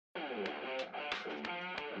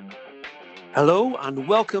Hello and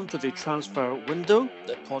welcome to the Transfer Window,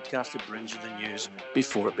 the podcast that brings you the news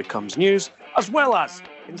before it becomes news, as well as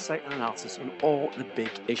insight and analysis on all the big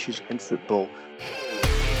issues in football.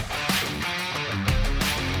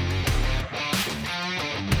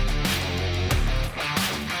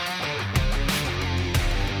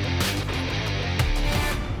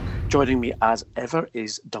 Joining me as ever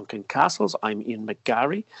is Duncan Castles. I'm Ian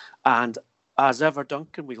McGarry, and as ever,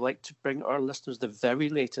 Duncan, we like to bring our listeners the very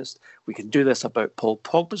latest. We can do this about Paul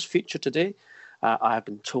Pogba's future today. I have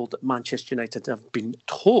been told that Manchester United have been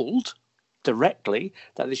told directly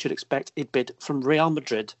that they should expect a bid from Real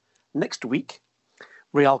Madrid next week.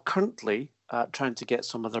 Real currently trying to get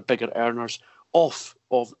some of their bigger earners off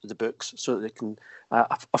of the books so that they can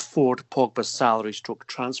afford Pogba's salary stroke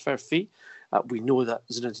transfer fee. We know that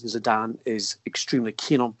Zinedine Zidane is extremely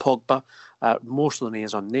keen on Pogba, more so than he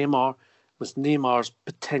is on Neymar. With Neymar's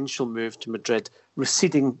potential move to Madrid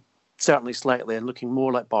receding certainly slightly and looking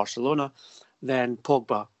more like Barcelona, then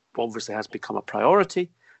Pogba obviously has become a priority.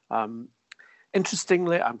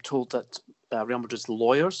 Interestingly, I'm told that Real Madrid's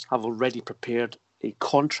lawyers have already prepared a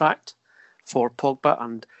contract for Pogba,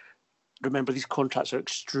 and remember, these contracts are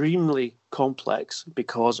extremely complex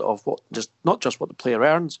because of not just what the player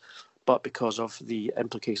earns, but because of the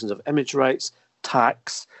implications of image rights,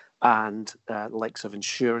 tax, and likes of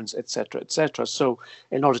insurance, etc., etc. So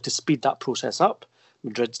in order to speed that process up,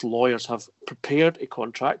 Madrid's lawyers have prepared a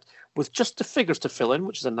contract with just the figures to fill in,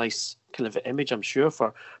 which is a nice kind of image, I'm sure,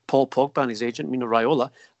 for Paul Pogba and his agent, Mino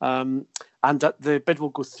Raiola, and that the bid will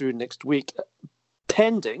go through next week,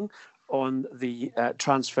 pending on the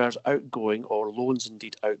transfers outgoing, or loans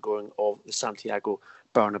indeed outgoing, of the Santiago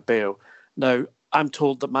Bernabeu. Now, I'm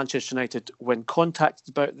told that Manchester United, when contacted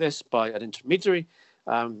about this by an intermediary,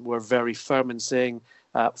 were very firm in saying,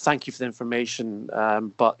 thank you for the information,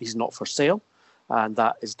 but he's not for sale. And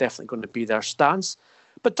that is definitely going to be their stance.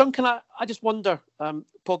 But Duncan, I just wonder,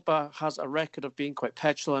 Pogba has a record of being quite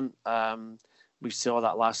petulant. We saw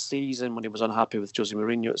that last season when he was unhappy with Jose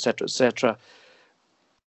Mourinho, etc., etc.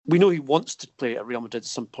 We know he wants to play at Real Madrid at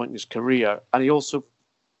some point in his career. And he also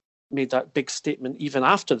made that big statement even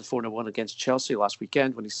after the 4-1 against Chelsea last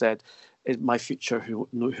weekend when he said, in my future,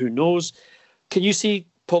 who knows? Can you see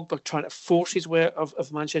Pogba trying to force his way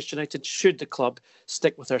of Manchester United should the club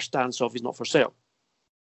stick with their stance of he's not for sale?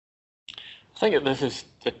 I think that this is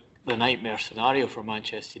the nightmare scenario for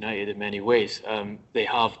Manchester United in many ways. They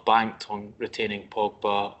have banked on retaining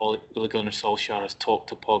Pogba. Ole Gunnar Solskjaer has talked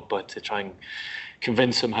to Pogba to try and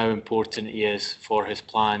convince him how important he is for his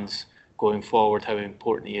plans going forward, how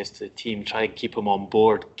important he is to the team, try and keep him on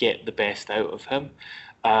board, get the best out of him.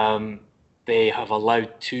 They have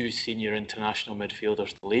allowed two senior international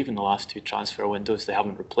midfielders to leave in the last two transfer windows they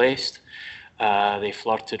haven't replaced. They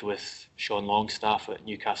flirted with Sean Longstaff at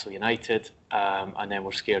Newcastle United, and then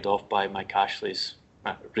were scared off by Mike Ashley's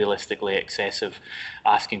realistically excessive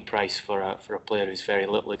asking price for a player who's very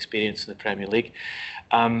little experience in the Premier League.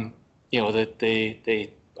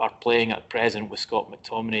 They are playing at present with Scott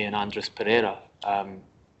McTominay and Andres Pereira,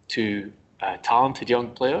 two talented young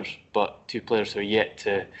players, but two players who are yet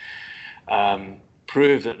to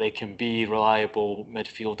prove that they can be reliable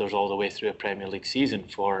midfielders all the way through a Premier League season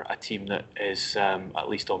for a team that is, at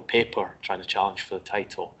least on paper, trying to challenge for the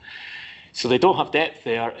title. So they don't have depth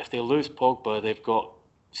there. If they lose Pogba, they've got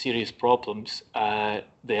serious problems.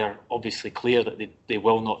 They're obviously clear that they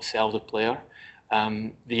will not sell the player.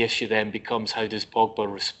 The issue then becomes, how does Pogba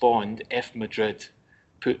respond if Madrid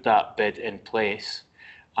put that bid in place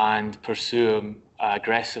and pursue him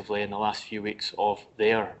aggressively in the last few weeks of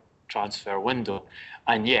their transfer window?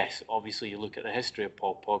 And yes, obviously you look at the history of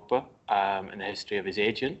Paul Pogba and the history of his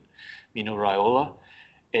agent, Mino Raiola,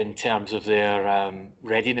 in terms of their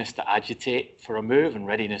readiness to agitate for a move and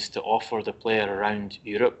readiness to offer the player around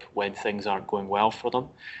Europe when things aren't going well for them.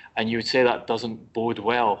 And you would say that doesn't bode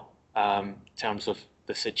well in terms of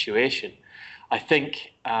the situation. I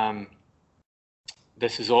think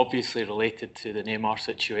this is obviously related to the Neymar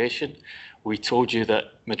situation. We told you that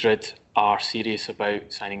Madrid are serious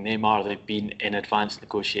about signing Neymar. They've been in advanced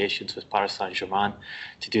negotiations with Paris Saint-Germain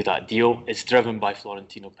to do that deal. It's driven by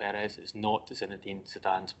Florentino Perez. It's not Zinedine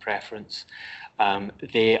Zidane's preference.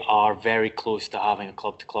 They are very close to having a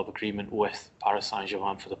club-to-club agreement with Paris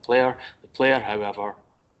Saint-Germain for the player. The player, however,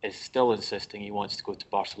 is still insisting he wants to go to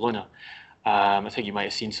Barcelona. I think you might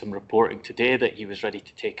have seen some reporting today that he was ready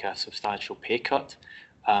to take a substantial pay cut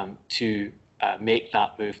to make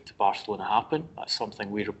that move to Barcelona happen. That's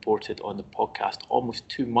something we reported on the podcast almost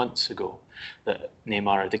 2 months ago, that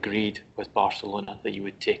Neymar had agreed with Barcelona that he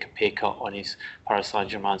would take a pay cut on his Paris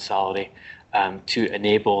Saint-Germain salary to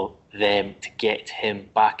enable them to get him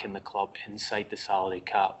back in the club inside the salary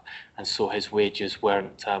cap, and so his wages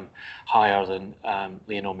weren't higher than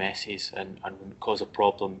Lionel Messi's and wouldn't cause a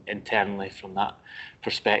problem internally from that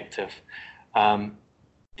perspective.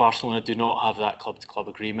 Barcelona do not have that club-to-club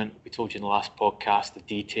agreement. We told you in the last podcast the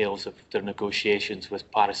details of their negotiations with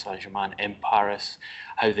Paris Saint-Germain in Paris,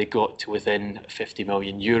 how they got to within 50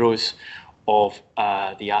 million euros of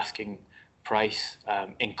the asking price,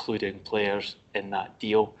 including players in that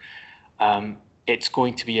deal. It's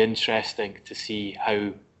going to be interesting to see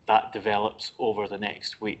how that develops over the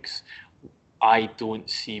next weeks. I don't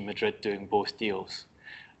see Madrid doing both deals.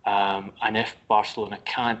 And if Barcelona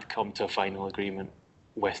can't come to a final agreement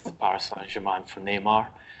with Paris Saint-Germain for Neymar,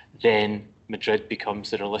 then Madrid becomes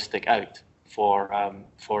the realistic out for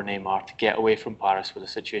Neymar to get away from Paris, where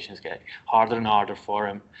the situation is getting harder and harder for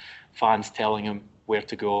him. Fans telling him where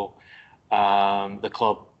to go. The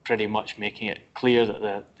club pretty much making it clear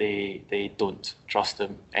that they don't trust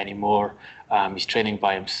him anymore. He's training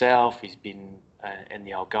by himself. He's been in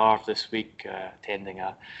the Algarve this week, attending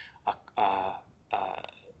a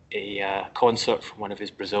concert from one of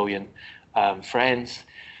his Brazilian friends.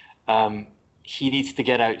 He needs to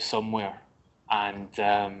get out somewhere, and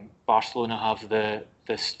Barcelona have the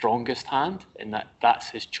strongest hand in that's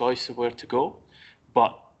his choice of where to go.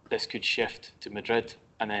 But this could shift to Madrid,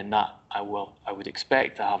 and then that I would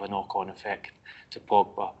expect to have a knock-on effect to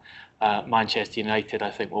Pogba. Manchester United,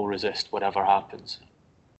 I think, will resist whatever happens.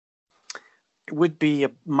 It would be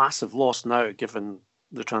a massive loss now, given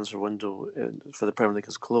the transfer window for the Premier League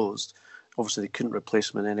is closed. Obviously, they couldn't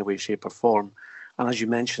replace him in any way, shape or form. And as you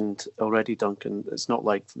mentioned already, Duncan, it's not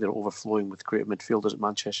like they're overflowing with great midfielders at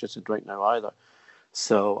Manchester United right now either.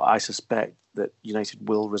 So I suspect that United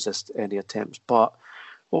will resist any attempts. But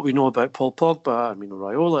what we know about Paul Pogba and Mino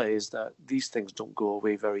Raiola is that these things don't go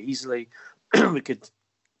away very easily. we could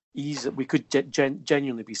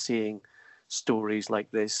genuinely be seeing stories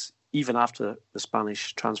like this even after the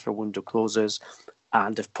Spanish transfer window closes.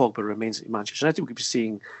 And if Pogba remains at Manchester United, we could be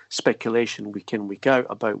seeing speculation week in, week out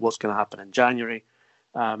about what's going to happen in January.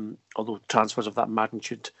 Although transfers of that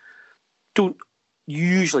magnitude don't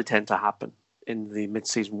usually tend to happen in the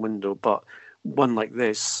mid-season window. But one like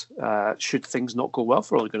this, should things not go well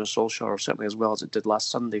for Ole Gunnar Solskjaer, or certainly as well as it did last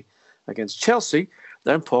Sunday against Chelsea,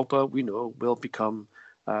 then Pogba, we know, will become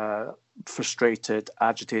frustrated,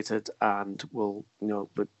 agitated, and will,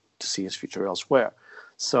 look to see his future elsewhere.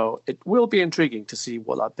 So it will be intriguing to see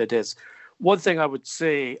what that bid is. One thing I would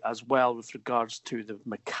say as well with regards to the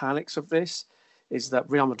mechanics of this is that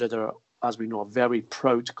Real Madrid are, as we know, a very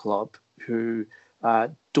proud club who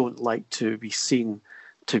don't like to be seen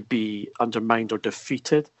to be undermined or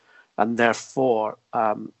defeated. And therefore,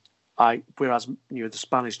 whereas the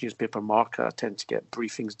Spanish newspaper Marca tend to get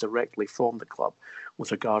briefings directly from the club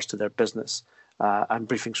with regards to their business, and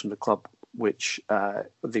briefings from the club which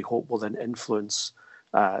they hope will then influence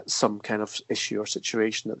some kind of issue or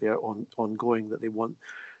situation that they're ongoing that they want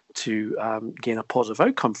to gain a positive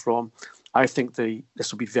outcome from. I think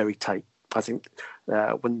this will be very tight. I think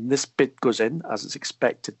when this bid goes in, as it's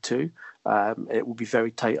expected to, it will be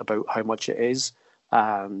very tight about how much it is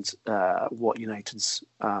and what United's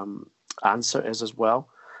answer is as well.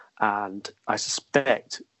 And I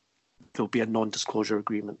suspect there'll be a non-disclosure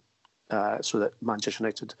agreement so that Manchester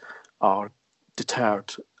United are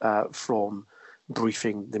deterred from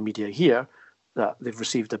briefing the media here that they've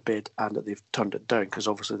received a bid and that they've turned it down, because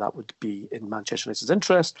obviously that would be in Manchester United's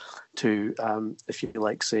interest to, if you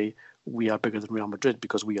like, say, we are bigger than Real Madrid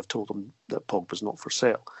because we have told them that Pogba's not for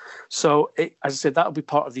sale. So, as I said, that'll be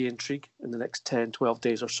part of the intrigue in the next 10, 12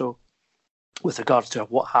 days or so with regards to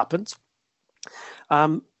what happens.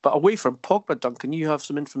 But away from Pogba, Duncan, you have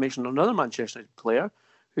some information on another Manchester United player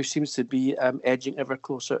who seems to be edging ever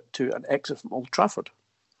closer to an exit from Old Trafford.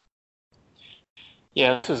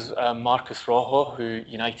 Yeah, this is Marcus Rojo, who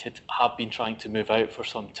United have been trying to move out for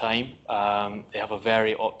some time. They have a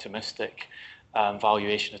very optimistic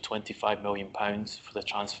valuation of £25 million for the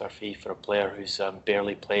transfer fee for a player who's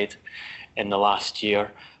barely played in the last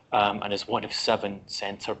year, and is one of 7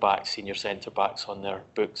 senior centre-backs on their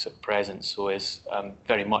books at present, so is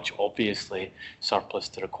very much obviously surplus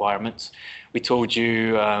to requirements. We told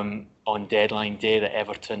you on deadline day that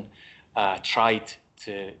Everton tried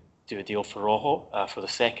to do a deal for Rojo for the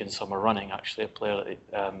second summer running, actually, a player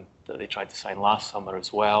that they tried to sign last summer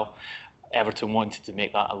as well. Everton wanted to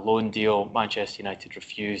make that a loan deal. Manchester United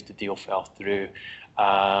refused. The deal fell through.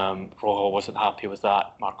 Rojo wasn't happy with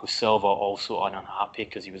that. Marco Silva also unhappy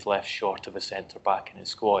because he was left short of a centre-back in his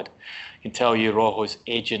squad. I can tell you Rojo's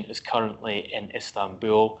agent is currently in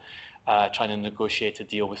Istanbul trying to negotiate a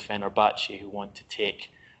deal with Fenerbahce, who want to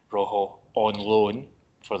take Rojo on loan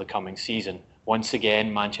for the coming season. Once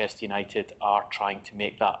again, Manchester United are trying to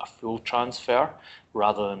make that a full transfer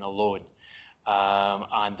rather than a loan.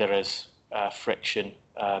 And there is friction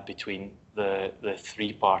between the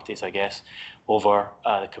three parties, I guess, over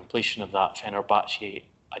the completion of that. Fenerbahce,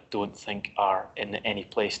 I don't think, are in any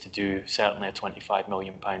place to do certainly a £25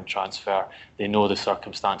 million transfer. They know the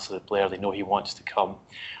circumstances of the player. They know he wants to come.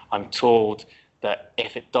 I'm told that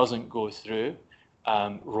if it doesn't go through,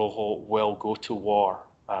 Rojo will go to war,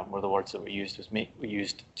 were the words that were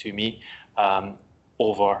used to me,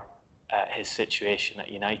 over his situation at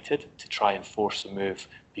United to try and force a move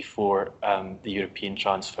before the European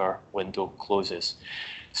transfer window closes.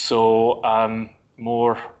 So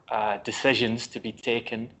more decisions to be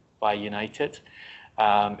taken by United.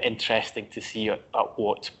 Interesting to see at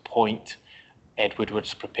what point Ed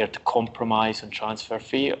Woodward's prepared to compromise on transfer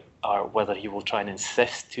fee, or whether he will try and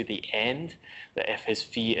insist to the end that if his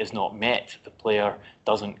fee is not met, the player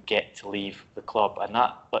doesn't get to leave the club. And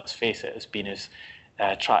that, let's face it, has been his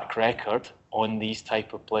track record on these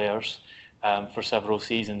type of players for several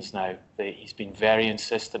seasons now. He's been very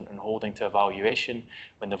insistent in holding to a valuation.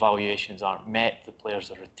 When the valuations aren't met, the players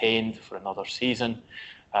are retained for another season.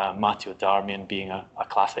 Matteo Darmian being a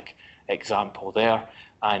classic example there,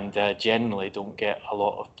 and generally don't get a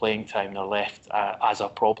lot of playing time. They're left as a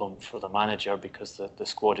problem for the manager because the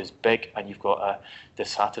squad is big and you've got a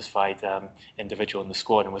dissatisfied individual in the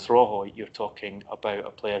squad. And with Rojo, you're talking about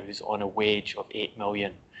a player who's on a wage of £8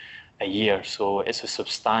 million a year. So it's a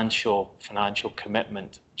substantial financial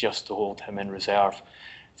commitment just to hold him in reserve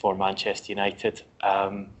for Manchester United.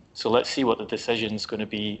 So let's see what the decision's going to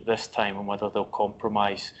be this time and whether they'll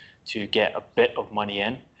compromise to get a bit of money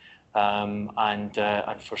in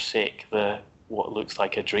and forsake what looks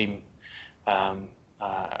like a dream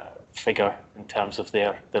figure in terms of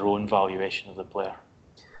their own valuation of the player.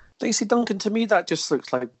 Stacey Duncan, to me that just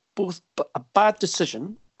looks like both a bad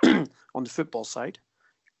decision on the football side,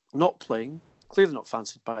 not playing, clearly not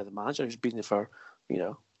fancied by the manager who's been there for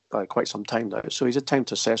quite some time now. So he's had time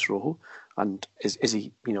to assess Rojo, and is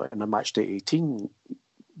he in a match day 18?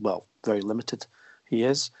 Well, very limited. He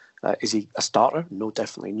is. Is he a starter? No,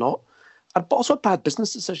 definitely not. But also a bad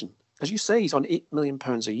business decision. As you say, he's on £8 million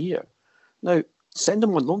a year. Now, send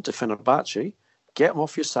him on loan to Fenerbahce, get him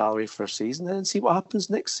off your salary for a season, and then see what happens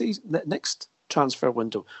next season, next transfer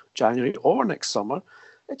window, January or next summer.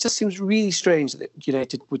 It just seems really strange that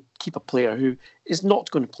United would keep a player who is not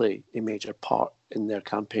going to play a major part in their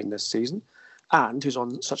campaign this season and who's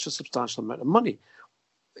on such a substantial amount of money.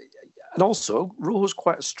 And also, Rojo's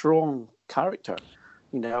quite a strong character.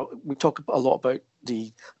 We talk a lot about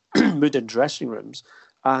the mood in dressing rooms,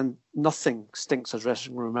 and nothing stinks a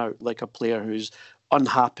dressing room out like a player who's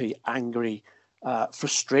unhappy, angry,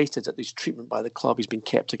 frustrated at his treatment by the club. He's been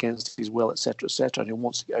kept against his will, etc., and he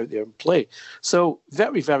wants to get out there and play. So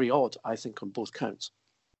very, very odd, I think, on both counts.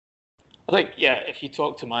 I think, if you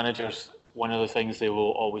talk to managers, one of the things they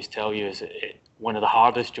will always tell you is one of the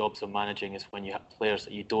hardest jobs of managing is when you have players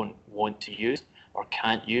that you don't want to use or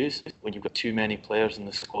can't use, when you've got too many players in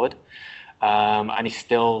the squad. And he's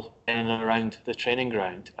still in and around the training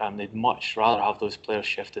ground. They'd much rather have those players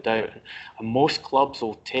shifted out. And most clubs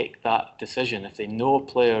will take that decision if they know a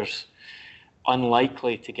player's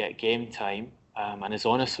unlikely to get game time and is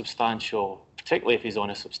on a substantial, particularly if he's on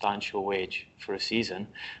a substantial wage for a season,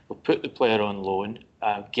 they'll put the player on loan,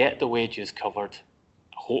 get the wages covered,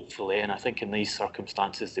 hopefully, and I think in these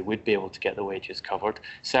circumstances they would be able to get the wages covered.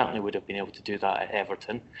 Certainly would have been able to do that at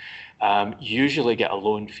Everton. Usually get a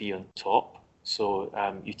loan fee on top, so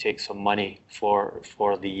you take some money for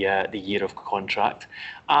the year of contract.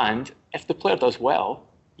 And if the player does well,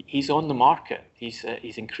 he's on the market. He's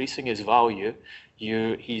increasing his value.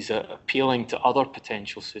 He's appealing to other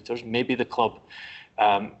potential suitors. Maybe the club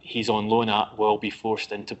he's on loan at will be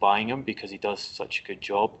forced into buying him because he does such a good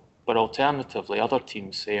job. But alternatively, other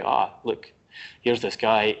teams say, look, here's this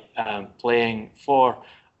guy playing for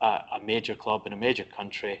a major club in a major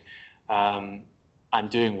country and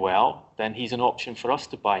doing well, then he's an option for us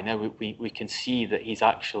to buy. Now, we can see that he's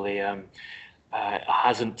actually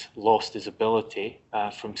hasn't lost his ability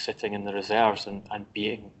from sitting in the reserves and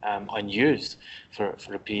being unused for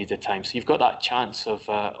a period of time. So you've got that chance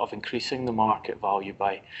of increasing the market value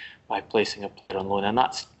by placing a player on loan. And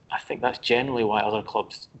I think that's generally why other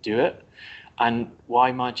clubs do it. And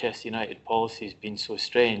why Manchester United policy has been so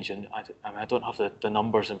strange, and I don't have the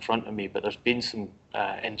numbers in front of me, but there's been some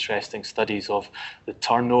interesting studies of the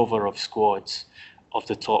turnover of squads of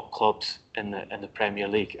the top clubs in the Premier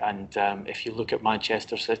League. And if you look at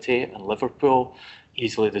Manchester City and Liverpool,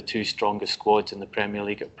 easily the two strongest squads in the Premier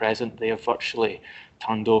League at present, they have virtually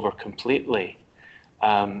turned over completely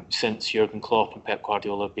since Jurgen Klopp and Pep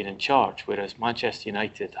Guardiola have been in charge, whereas Manchester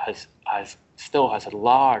United still has a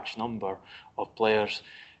large number of players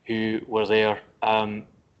who were there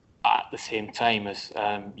at the same time as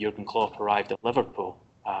Jurgen Klopp arrived at Liverpool.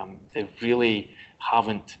 They really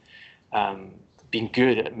haven't been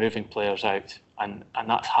good at moving players out, and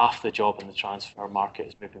that's half the job in the transfer market,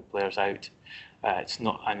 is moving players out. It's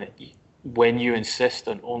not, and when you insist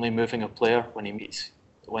on only moving a player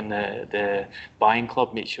when the buying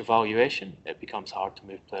club meets your valuation, it becomes hard to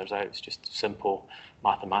move players out. It's just simple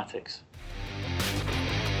mathematics.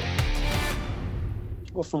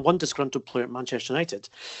 Well, from one disgruntled player at Manchester United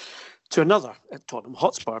to another at Tottenham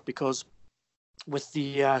Hotspur, because with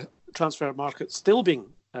the transfer market still being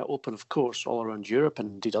open, of course, all around Europe and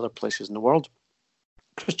indeed other places in the world,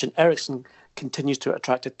 Christian Eriksen continues to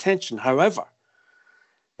attract attention. However,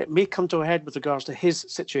 it may come to a head with regards to his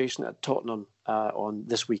situation at Tottenham on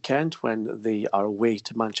this weekend when they are away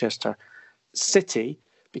to Manchester City,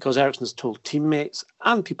 because Eriksen has told teammates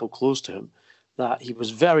and people close to him that he was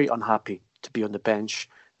very unhappy to be on the bench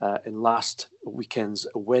in last weekend's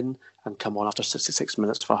win and come on after 66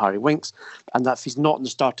 minutes for Harry Winks, and that if he's not in the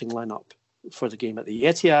starting lineup for the game at the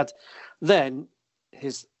Etihad, then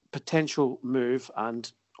his potential move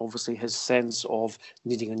and obviously his sense of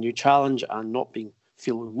needing a new challenge and not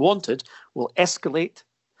feeling wanted will escalate,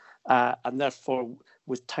 and therefore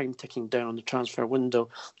with time ticking down on the transfer window,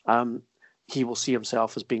 he will see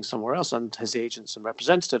himself as being somewhere else, and his agents and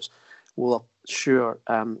representatives will sure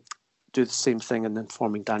do the same thing in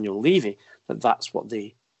informing Daniel Levy that that's what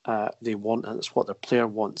they want and it's what their player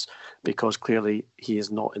wants, because clearly he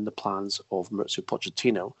is not in the plans of Mauricio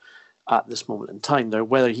Pochettino at this moment in time. Now,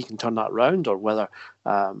 whether he can turn that round or whether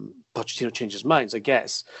Pochettino changes minds, I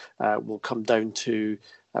guess, will come down to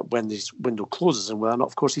when this window closes and whether or not,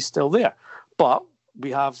 of course, he's still there. But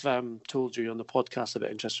we have told you on the podcast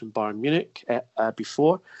about interest in Bayern Munich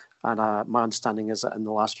before, and my understanding is that in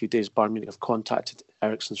the last few days, Bayern Munich have contacted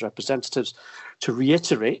Eriksen's representatives to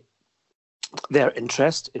reiterate their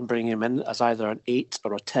interest in bringing him in as either an 8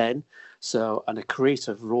 or a 10, so in a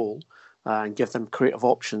creative role, and give them creative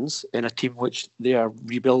options in a team which they are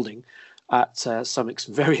rebuilding at some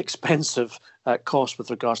very expensive cost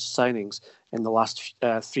with regards to signings in the last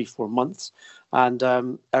 3-4 months. And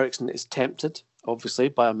Eriksen is tempted, obviously,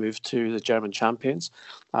 by a move to the German champions.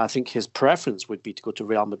 I think his preference would be to go to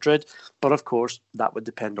Real Madrid, but of course that would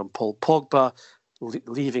depend on Paul Pogba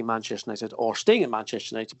leaving Manchester United or staying at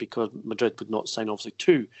Manchester United, because Madrid would not sign obviously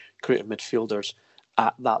two creative midfielders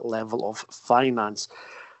at that level of finance.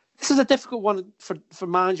 This is a difficult one for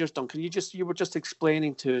managers, Duncan. You were just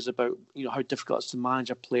explaining to us about how difficult it is to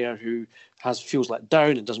manage a player who feels let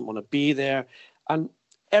down and doesn't want to be there. And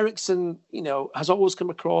Eriksen, has always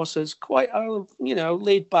come across as quite a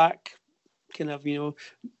laid back kind of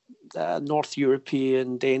North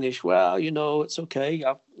European, Danish. Well, it's okay.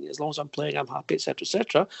 As long as I'm playing, I'm happy, etc.,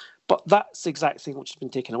 etc. But that's the exact thing which has been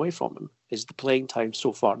taken away from him, is the playing time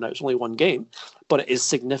so far. Now, it's only one game, but it is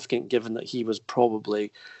significant given that he was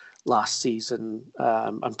probably last season,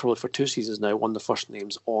 and probably for 2 seasons now, one of the first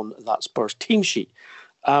names on that Spurs team sheet.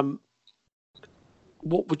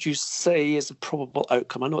 What would you say is a probable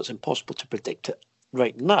outcome? I know it's impossible to predict it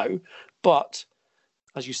right now, but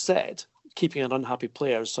as you said, keeping an unhappy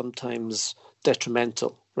player is sometimes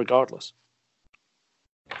detrimental regardless.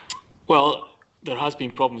 Well, there has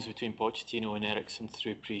been problems between Pochettino and Eriksen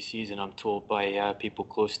through pre-season, I'm told by people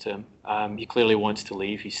close to him. He clearly wants to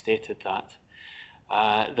leave. He stated that.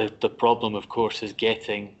 The problem, of course, is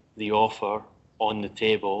getting the offer on the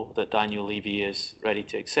table that Daniel Levy is ready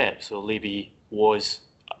to accept. So Levy was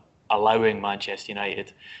allowing Manchester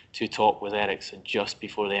United to talk with Eriksen just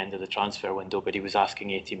before the end of the transfer window, but he was asking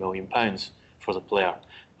 £80 million for the player,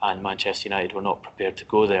 and Manchester United were not prepared to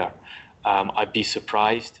go there. I'd be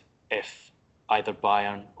surprised if either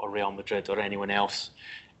Bayern or Real Madrid or anyone else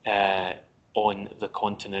on the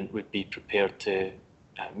continent would be prepared to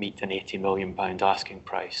meet an £80 million asking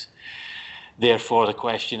price. Therefore, the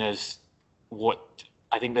question is,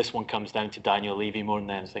 I think this one comes down to Daniel Levy more than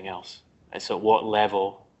anything else. It's at what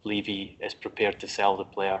level Levy is prepared to sell the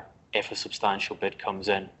player if a substantial bid comes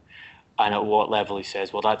in, and at what level he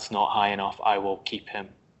says, well, that's not high enough, I will keep him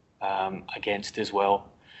against his will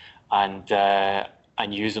and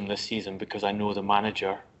use him this season because I know the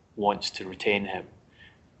manager wants to retain him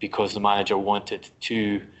because the manager wanted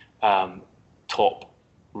two top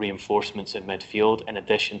reinforcements in midfield in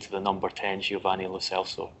addition to the number 10 Giovanni Lo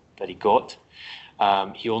Celso that he got.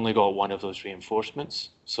 He only got one of those reinforcements,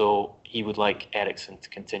 so he would like Eriksen to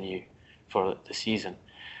continue for the season.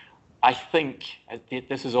 I think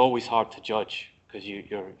this is always hard to judge because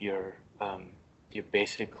you're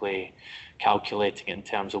basically calculating it in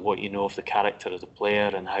terms of what you know of the character of the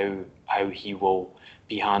player and how he will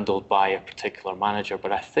be handled by a particular manager.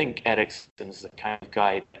 But I think Eriksen's the kind of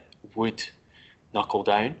guy that would knuckle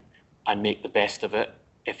down and make the best of it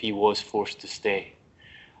if he was forced to stay.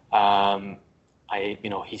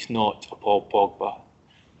 He's not a Paul Pogba.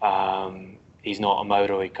 He's not a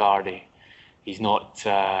Mauro Icardi. He's not.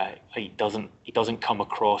 He doesn't come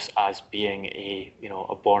across as being a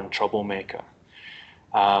born troublemaker.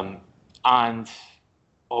 And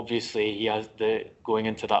obviously, he has going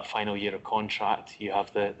into that final year of contract. You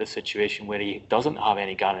have the situation where he doesn't have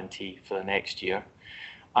any guarantee for the next year,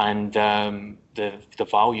 and the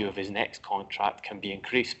value of his next contract can be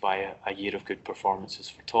increased by a year of good performances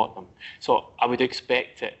for Tottenham. So I would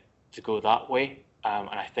expect it to go that way, and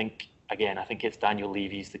I think it's Daniel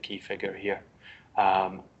Levy's the key figure here.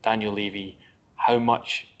 Daniel Levy, how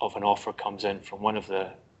much of an offer comes in from one of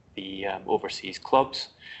the overseas clubs,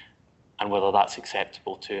 and whether that's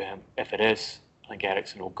acceptable to him. If it is, I think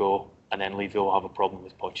Eriksen will go, and then Levy will have a problem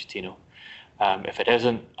with Pochettino. If it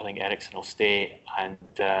isn't, I think Eriksen will stay, and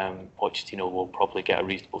Pochettino will probably get a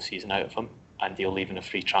reasonable season out of him, and he'll leave in a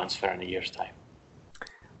free transfer in a year's time.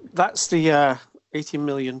 That's the £80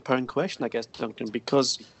 million question, I guess, Duncan,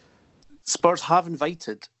 because Spurs have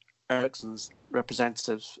invited Eriksen's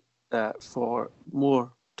representatives for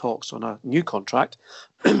more talks on a new contract,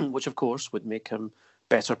 which of course would make him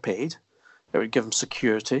better paid. It would give him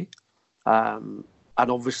security, and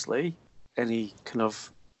obviously any kind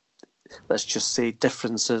of, let's just say,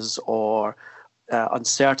 differences or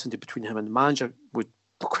uncertainty between him and the manager would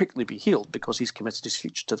quickly be healed because he's committed his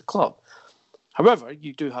future to the club. However,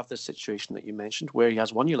 you do have this situation that you mentioned where he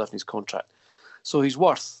has 1 year left in his contract, so he's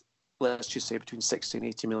worth, let's just say, between 60 and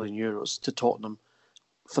 80 million euros to Tottenham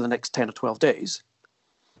for the next 10 or 12 days.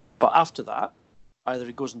 But after that, either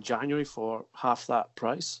he goes in January for half that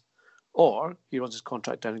price, or he runs his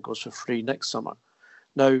contract down and goes for free next summer.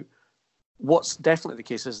 Now, what's definitely the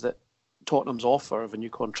case is that Tottenham's offer of a new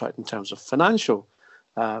contract in terms of financial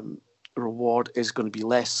reward is going to be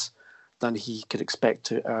less than he could expect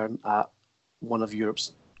to earn at one of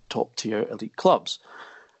Europe's top-tier elite clubs.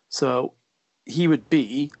 So he would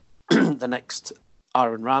be the next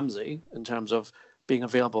Aaron Ramsey in terms of being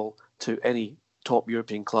available to any top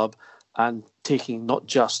European club and taking not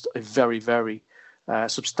just a very, very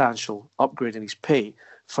substantial upgrade in his pay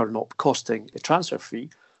for not costing a transfer fee,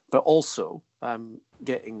 but also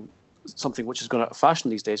getting something which has gone out of fashion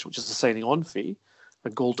these days, which is the signing on fee, a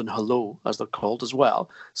golden hello, as they're called as well.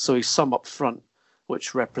 So he's some up front,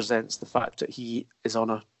 which represents the fact that he is on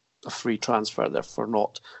a free transfer, therefore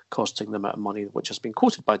not costing the amount of money which has been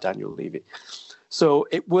quoted by Daniel Levy. So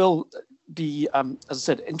it will be, as I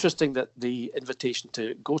said, interesting that the invitation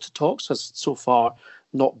to go to talks has so far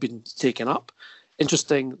not been taken up.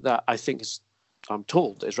 Interesting that I think, I'm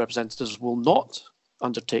told, his representatives will not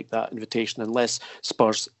undertake that invitation unless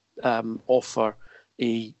Spurs offer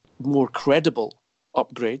a more credible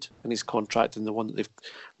upgrade in his contract than the one that they've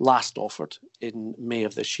last offered in May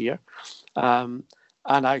of this year. And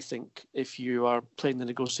I think if you are playing the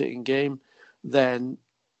negotiating game, then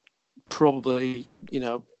probably,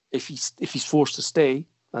 if he's forced to stay,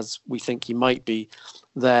 as we think he might be,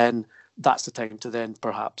 then that's the time to then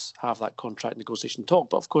perhaps have that contract negotiation talk.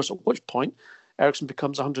 But of course, at which point Eriksen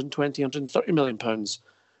becomes 120, 130 million pounds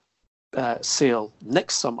sale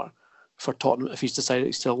next summer for Tottenham if he's decided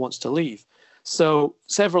he still wants to leave. So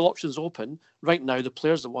several options open. Right now, the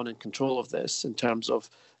players are the one in control of this in terms of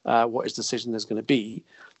what his decision is going to be.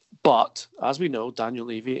 But as we know, Daniel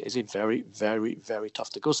Levy is a very, very, very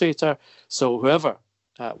tough negotiator. So whoever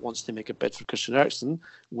wants to make a bid for Christian Eriksen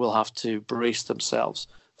will have to brace themselves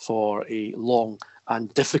for a long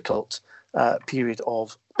and difficult period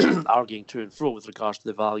of arguing to and fro with regards to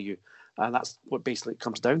the value. And that's what basically it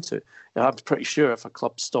comes down to. And I'm pretty sure if a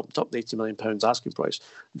club stopped up the £80 million asking price,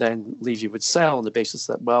 then Levy would sell on the basis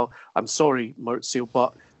that, well, I'm sorry, Maurizio,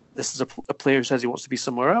 but this is a player who says he wants to be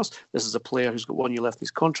somewhere else. This is a player who's got 1 year left in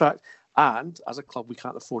his contract. And as a club, we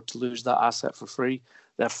can't afford to lose that asset for free.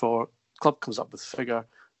 Therefore, club comes up with a figure,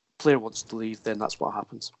 player wants to leave, then that's what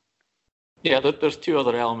happens. Yeah, there's two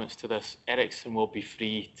other elements to this. Eriksen will be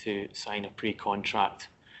free to sign a pre-contract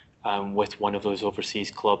with one of those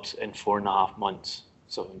overseas clubs in 4.5 months.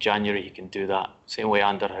 So in January he can do that. Same way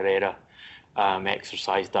Ander Herrera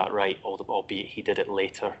exercised that right, albeit he did it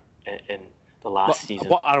later in the last season.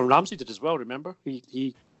 What Aaron Ramsey did as well, remember?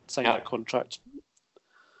 He signed that contract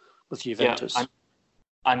with Juventus. Yeah,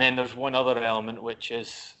 and then there's one other element, which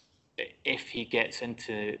is if he gets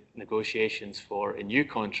into negotiations for a new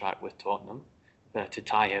contract with Tottenham to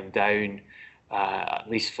tie him down, at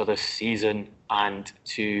least for this season, and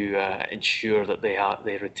to ensure that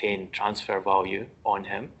they retain transfer value on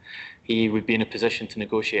him, he would be in a position to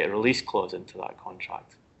negotiate a release clause into that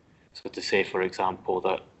contract. So to say, for example,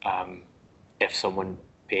 that if someone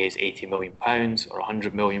pays £80 million or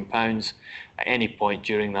 £100 million at any point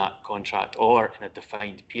during that contract or in a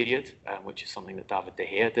defined period, which is something that David De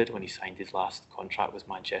Gea did when he signed his last contract with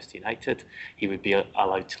Manchester United, he would be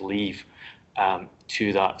allowed to leave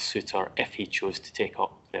to that suitor if he chose to take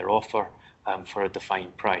up their offer for a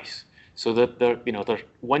defined price. So that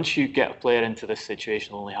once you get a player into this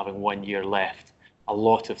situation only having 1 year left, a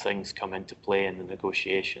lot of things come into play in the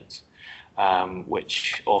negotiations,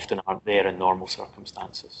 which often aren't there in normal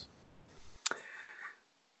circumstances.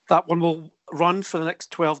 That one will run for the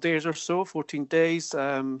next 12 days or so, 14 days.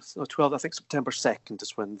 So 12, I think September 2nd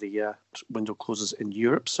is when the window closes in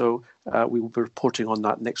Europe. So we will be reporting on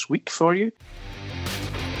that next week for you.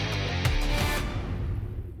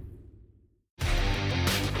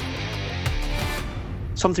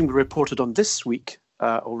 Something we reported on this week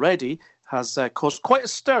already has caused quite a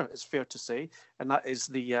stir, it's fair to say, and that is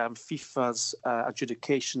the FIFA's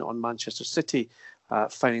adjudication on Manchester City,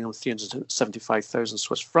 fining them 375,000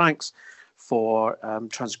 Swiss francs for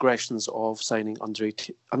transgressions of signing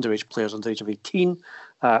underage players under the age of 18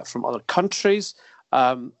 from other countries.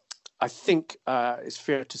 I think it's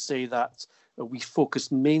fair to say that we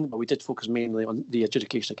did focus mainly on the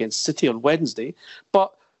adjudication against City on Wednesday,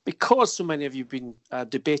 but because so many of you have been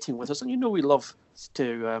debating with us, and we love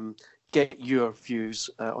to get your views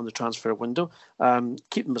on the transfer window.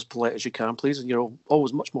 Keep them as polite as you can, please, and you're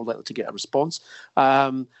always much more likely to get a response.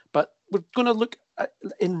 But we're going to look at,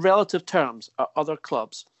 in relative terms, at other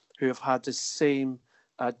clubs who have had the same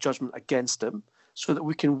judgment against them, so that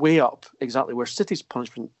we can weigh up exactly where City's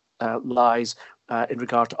punishment lies in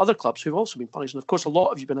regard to other clubs who've also been punished. And of course, a lot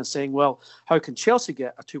of you have been saying, well, how can Chelsea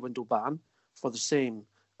get a 2-window ban for the same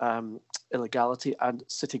illegality and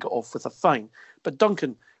City got off with a fine? But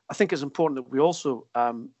Duncan, I think it's important that we also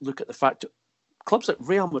look at the fact that clubs like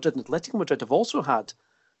Real Madrid and Atletico Madrid have also had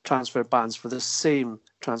transfer bans for the same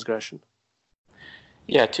transgression.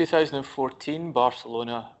 Yeah, 2014,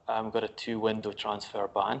 Barcelona got a 2-window transfer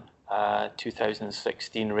ban.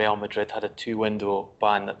 2016, Real Madrid had a 2-window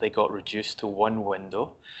ban that they got reduced to 1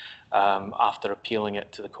 window after appealing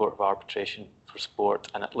it to the Court of Arbitration for Sport.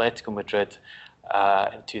 And Atletico Madrid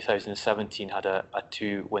in 2017 had a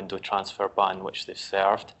 2-window transfer ban, which they've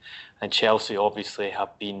served. And Chelsea obviously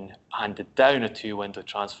have been handed down a 2-window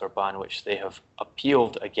transfer ban, which they have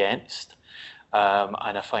appealed against.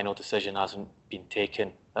 And a final decision hasn't been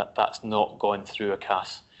taken. That's not gone through a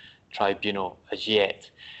CAS tribunal as yet.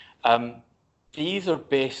 These are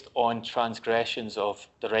based on transgressions of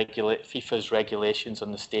the FIFA's regulations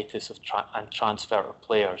on the status of and transfer of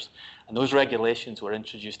players. And those regulations were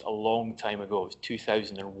introduced a long time ago. It was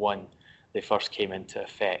 2001 they first came into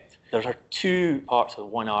effect. There are 2 parts of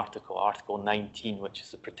one article, Article 19, which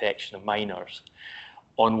is the protection of minors,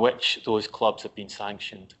 on which those clubs have been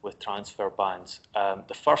sanctioned with transfer bans.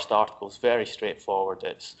 The first article is very straightforward.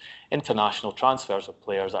 It's international transfers of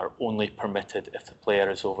players are only permitted if the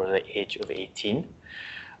player is over the age of 18.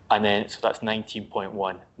 And then, so that's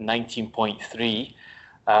 19.1.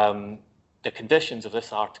 19.3, the conditions of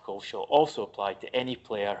this article shall also apply to any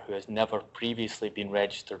player who has never previously been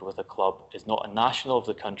registered with a club, is not a national of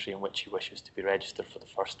the country in which he wishes to be registered for the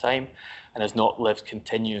first time, and has not lived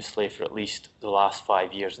continuously for at least the last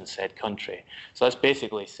 5 years in said country. So that's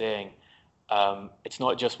basically saying it's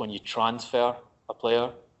not just when you transfer a player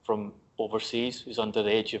from overseas who's under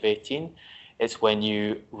the age of 18, it's when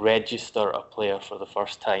you register a player for the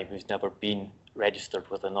first time who's never been registered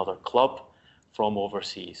with another club from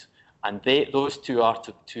overseas. And those two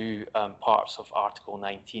parts of Article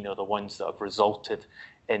 19 are the ones that have resulted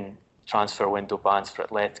in transfer window bans for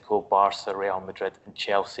Atletico, Barca, Real Madrid and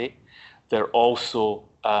Chelsea. They're also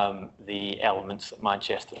the elements that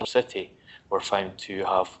Manchester City were found to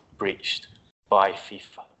have breached by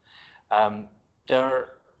FIFA. There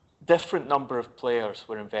are different number of players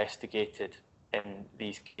were investigated in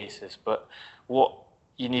these cases, but what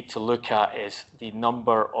you need to look at is the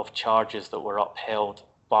number of charges that were upheld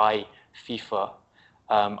by FIFA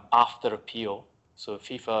after appeal. So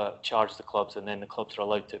FIFA charged the clubs and then the clubs are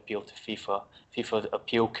allowed to appeal to FIFA. FIFA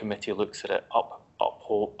appeal committee looks at it,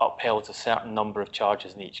 upheld a certain number of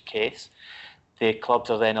charges in each case. The clubs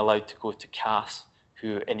are then allowed to go to CAS,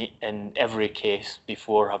 who in every case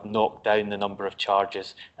before have knocked down the number of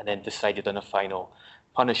charges and then decided on a final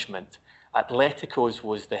punishment. Atletico's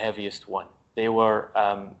was the heaviest one. They were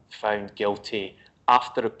found guilty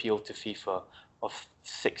after appeal to FIFA of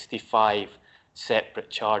 65 separate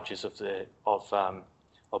charges of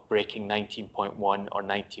breaking 19.1 or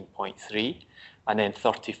 19.3, and then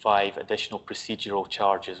 35 additional procedural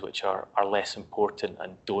charges, which are less important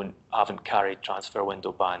and haven't carried transfer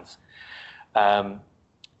window bans.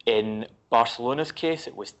 In Barcelona's case,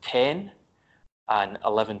 it was 10 and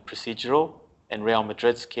 11 procedural. In Real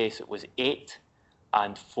Madrid's case, it was 8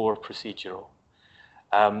 and 4 procedural.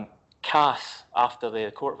 CAS, after the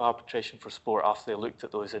Court of Arbitration for Sport, after they looked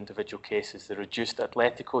at those individual cases, they reduced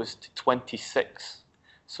Atletico's to 26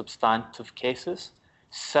 substantive cases,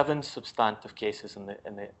 7 substantive cases in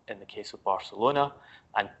the case of Barcelona,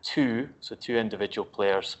 and 2 individual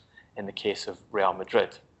players in the case of Real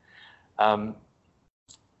Madrid.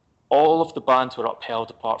 All of the bans were upheld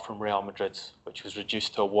apart from Real Madrid's, which was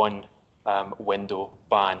reduced to a one window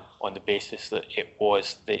ban on the basis that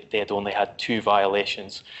they had only had 2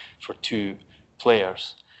 violations for 2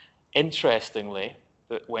 players. Interestingly,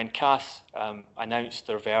 that when CAS announced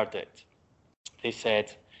their verdict, they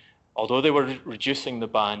said, although they were reducing the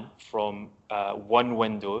ban from 1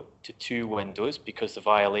 window to 2 windows because the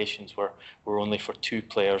violations were only for 2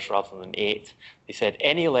 players rather than 8, they said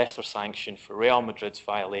any lesser sanction for Real Madrid's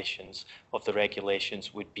violations of the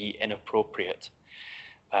regulations would be inappropriate.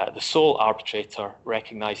 The sole arbitrator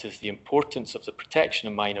recognises the importance of the protection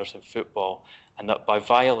of minors in football, and that by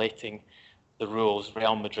violating the rules,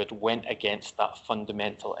 Real Madrid went against that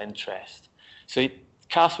fundamental interest. So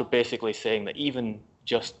CAS were basically saying that even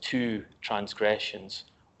just 2 transgressions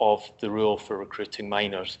of the rule for recruiting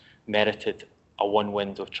minors merited a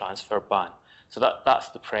 1-window transfer ban. So that's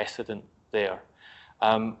the precedent there.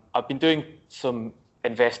 I've been doing some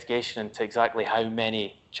investigation into exactly how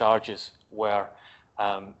many charges were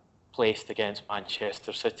placed against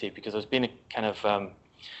Manchester City, because there's been a kind of, I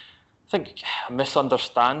think, a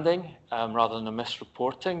misunderstanding rather than a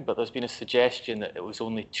misreporting, but there's been a suggestion that it was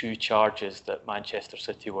only 2 charges that Manchester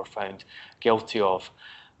City were found guilty of.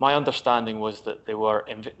 My understanding was that the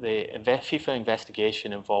FIFA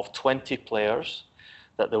investigation involved 20 players,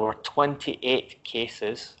 that there were 28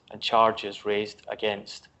 cases and charges raised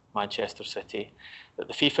against Manchester City, that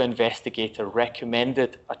the FIFA investigator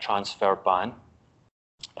recommended a transfer ban,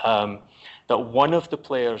 that one of the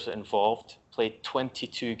players involved played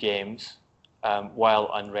 22 games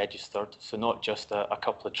while unregistered, so not just a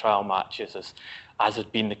couple of trial matches as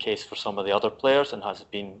had been the case for some of the other players and has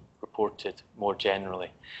been reported more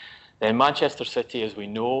generally. Then Manchester City, as we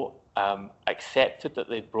know, accepted that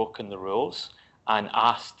they'd broken the rules and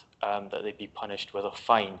asked that they be punished with a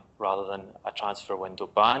fine rather than a transfer window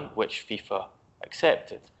ban, which FIFA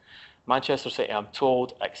accepted. Manchester City, I'm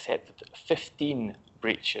told, accepted 15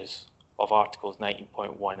 breaches of Articles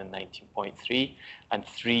 19.1 and 19.3 and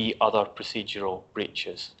 3 other procedural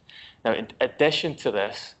breaches. Now, in addition to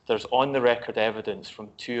this, there's on-the-record evidence from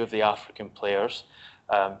 2 of the African players,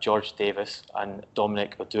 George Davis and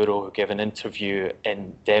Dominic Oduro, who gave an interview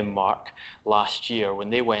in Denmark last year when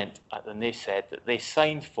they went and they said that they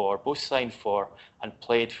both signed for and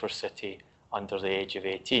played for City under the age of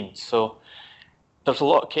 18. So there's a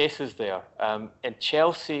lot of cases there. In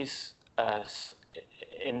Chelsea's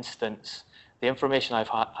instance, the information I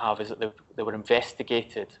have is that they were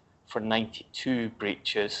investigated for 92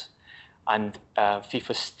 breaches, and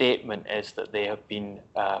FIFA's statement is that they have been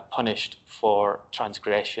punished for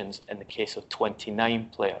transgressions in the case of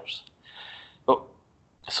 29 players.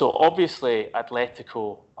 So obviously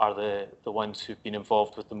Atletico are the ones who've been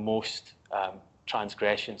involved with the most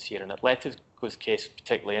transgressions here, and Atletico's case is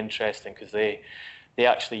particularly interesting because they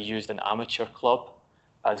actually used an amateur club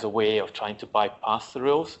as a way of trying to bypass the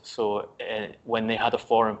rules. So when they had a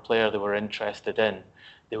foreign player they were interested in,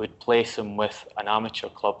 they would place him with an amateur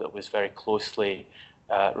club that was very closely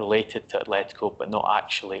related to Atletico, but not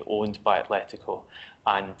actually owned by Atletico,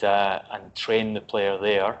 and train the player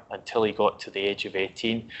there until he got to the age of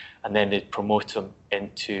 18, and then they'd promote him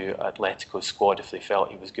into Atletico's squad if they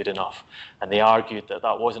felt he was good enough. And they argued that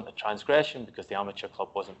that wasn't a transgression because the amateur club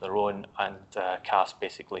wasn't their own, and CAS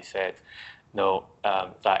basically said, no,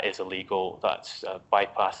 that is illegal, that's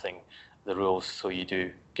bypassing the rules, so you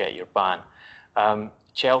do get your ban.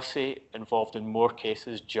 Chelsea involved in more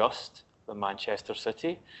cases just than Manchester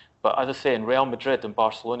City, but as I say, in Real Madrid and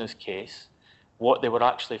Barcelona's case, what they were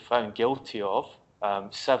actually found guilty of,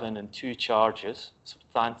 7 and 2 charges,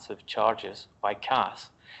 substantive charges by CAS,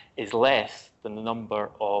 is less than the number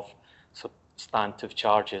of substantive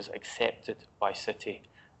charges accepted by City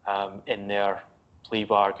in their plea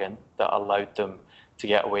bargain that allowed them to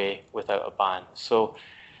get away without a ban. So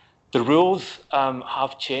the rules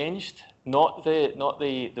have changed, not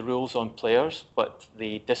the rules on players, but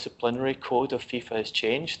the disciplinary code of FIFA has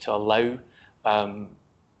changed to allow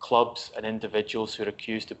clubs and individuals who are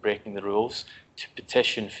accused of breaking the rules to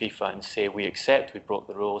petition FIFA and say, we accept we broke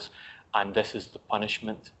the rules and this is the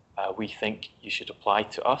punishment we think you should apply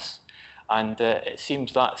to us. And it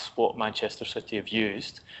seems that's what Manchester City have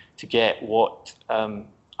used to get what,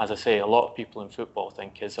 as I say, a lot of people in football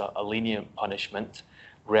think is a lenient punishment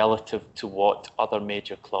relative to what other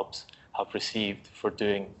major clubs have received for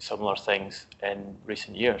doing similar things in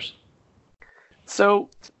recent years. So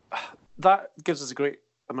that gives us a great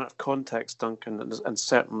amount of context, Duncan, and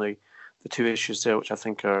certainly the two issues there, which I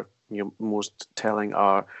think are most telling,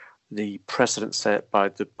 are the precedent set by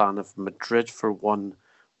the ban of Madrid for one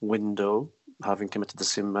window, having committed the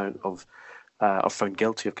same amount of, or found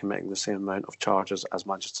guilty of committing the same amount of charges as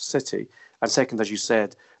Manchester City. And second, as you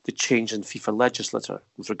said, the change in FIFA legislature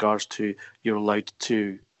with regards to you're allowed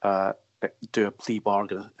to do a plea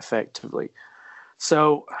bargain effectively.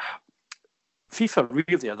 So FIFA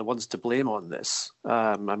really are the ones to blame on this.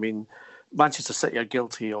 I mean, Manchester City are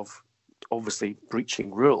guilty of obviously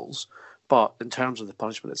breaching rules, but in terms of the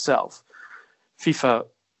punishment itself, FIFA,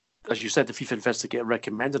 as you said, the FIFA investigator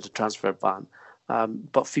recommended a transfer ban,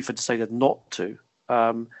 but FIFA decided not to.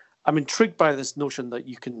 I'm intrigued by this notion that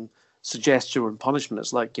you can suggest your own punishment.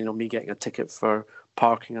 It's like, me getting a ticket for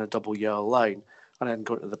parking on a double yellow line and then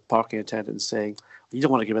going to the parking attendant and saying, you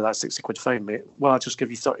don't want to give me that 60 quid fine, mate. Well, I'll just give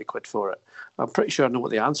you 30 quid for it. I'm pretty sure I know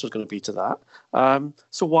what the answer is going to be to that.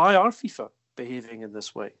 So why are FIFA behaving in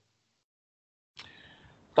this way?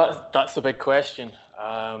 That's the big question.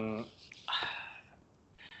 And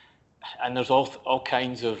there's all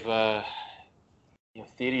kinds of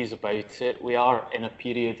theories about it. We are in a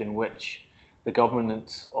period in which the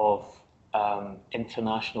governance of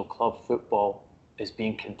international club football is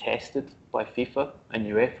being contested by FIFA and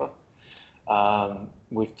UEFA.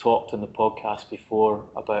 We've talked on the podcast before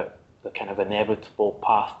about the kind of inevitable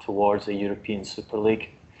path towards a European Super League,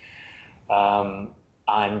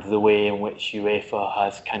 and the way in which UEFA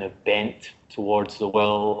has kind of bent towards the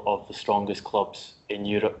will of the strongest clubs in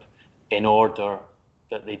Europe in order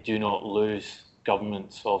that they do not lose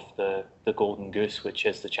governance of the golden goose, which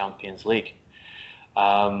is the Champions League.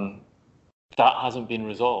 That hasn't been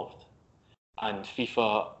resolved, and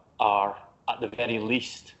FIFA are at the very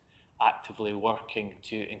least actively working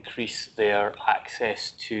to increase their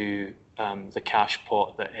access to the cash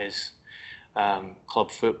pot that is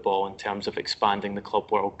club football in terms of expanding the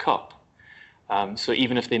Club World Cup. So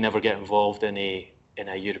even if they never get involved in a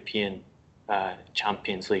European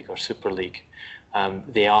Champions League or Super League,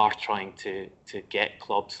 they are trying to get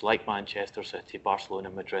clubs like Manchester City, Barcelona,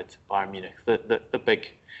 Madrid, Bayern Munich, the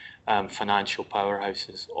big financial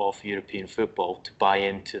powerhouses of European football to buy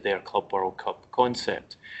into their Club World Cup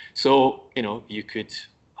concept. So, you could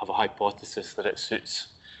have a hypothesis that it suits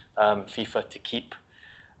FIFA to keep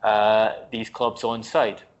these clubs on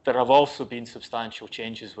side. There have also been substantial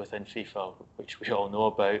changes within FIFA, which we all know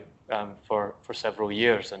about for several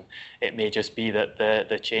years, and it may just be that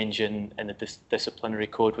the change in the disciplinary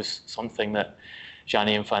code was something that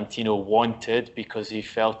Gianni Infantino wanted because he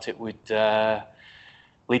felt it would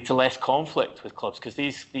lead to less conflict with clubs, because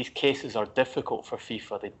these cases are difficult for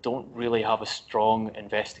FIFA. They don't really have a strong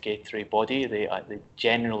investigatory body. They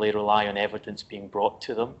generally rely on evidence being brought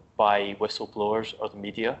to them by whistleblowers or the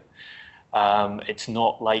media. It's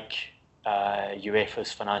not like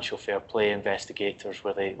UEFA's financial fair play investigators,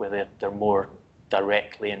 where they're more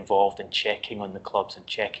directly involved in checking on the clubs and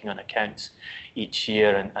checking on accounts each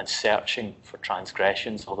year and searching for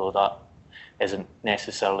transgressions, although that isn't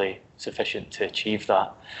necessarily sufficient to achieve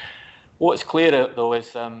that. What's clear, though,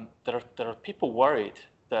 is there are people worried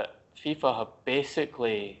that FIFA have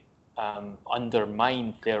basically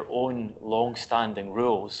undermined their own long-standing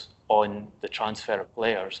rules on the transfer of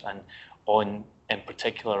players and in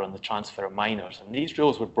particular on the transfer of minors. And these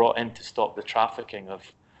rules were brought in to stop the trafficking of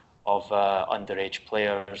underage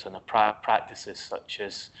players and practices such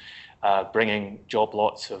as bringing job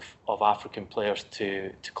lots of African players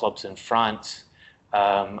to clubs in France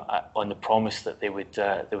on the promise that they would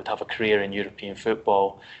have a career in European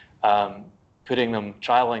football,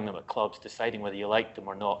 trialing them at clubs, deciding whether you liked them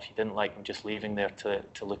or not. If you didn't like them, just leaving there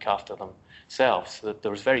to look after themselves. So that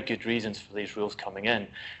there was very good reasons for these rules coming in,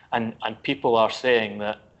 and people are saying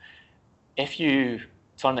that if you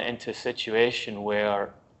turn it into a situation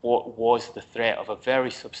where what was the threat of a very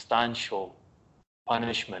substantial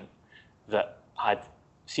punishment that had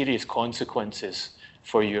serious consequences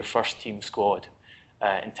for your first team squad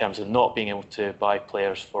in terms of not being able to buy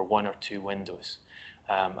players for 1 or 2 windows.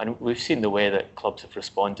 And we've seen the way that clubs have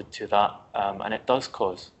responded to that, and it does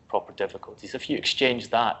cause proper difficulties. If you exchange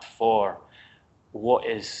that for what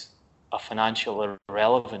is a financial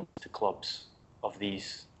irrelevance to clubs of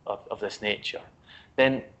this nature,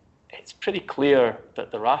 then it's pretty clear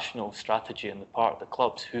that the rational strategy on the part of the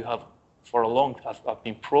clubs, who have for a long have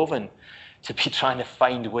been proven to be trying to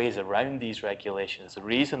find ways around these regulations. The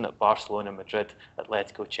reason that Barcelona, Madrid,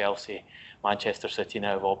 Atletico, Chelsea, Manchester City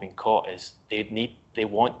now have all been caught is they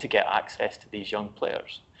want to get access to these young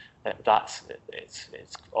players.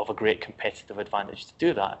 It's of a great competitive advantage to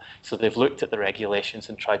do that. So they've looked at the regulations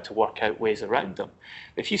and tried to work out ways around them.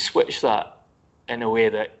 If you switch that in a way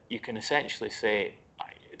that you can essentially say,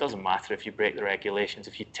 it doesn't matter if you break the regulations,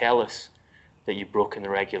 if you tell us that you've broken the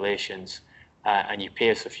regulations and you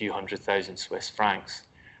pay us a few 100,000 Swiss francs,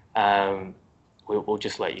 we'll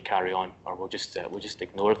just let you carry on, or we'll just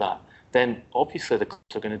ignore that. Then obviously the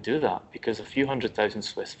clubs are going to do that, because a few 100,000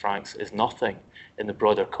 Swiss francs is nothing in the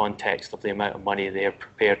broader context of the amount of money they are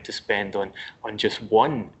prepared to spend on just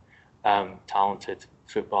one talented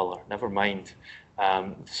footballer, never mind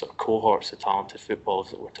the sort of cohorts of talented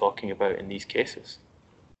footballers that we're talking about in these cases.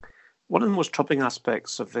 One of the most troubling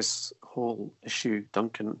aspects of this whole issue,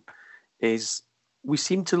 Duncan, is we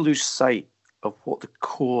seem to lose sight of what the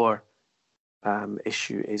core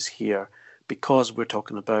issue is here, because we're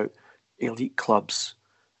talking about elite clubs,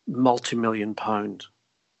 multi-million-pound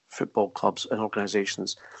football clubs and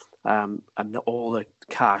organisations, and all the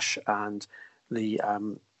cash and the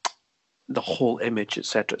whole image,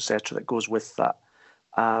 etc., that goes with that.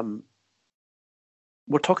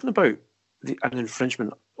 We're talking about an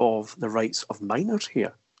infringement of the rights of minors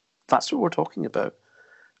here. That's what we're talking about.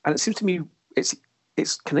 And it seems to me it's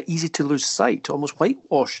kind of easy to lose sight, to almost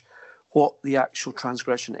whitewash what the actual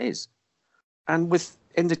transgression is. And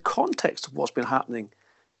in the context of what's been happening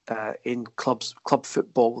in club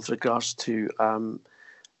football with regards to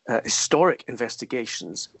historic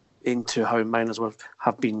investigations into how minors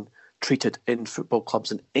have been treated in football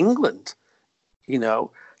clubs in England, you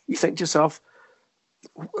think to yourself,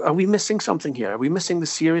 are we missing something here? Are we missing the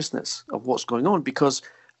seriousness of what's going on? Because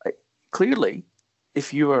clearly,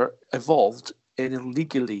 if you are involved in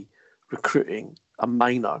illegally recruiting a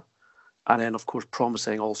minor, and then, of course,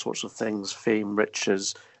 promising all sorts of things, fame,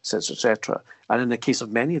 riches, etc., and in the case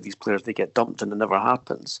of many of these players, they get dumped and it never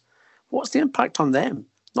happens, what's the impact on them?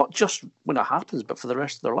 Not just when it happens, but for the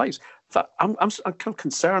rest of their lives. I'm kind of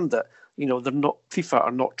concerned that FIFA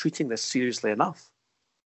are not treating this seriously enough.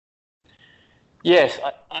 Yes,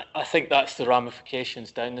 I think that's the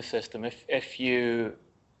ramifications down the system. If you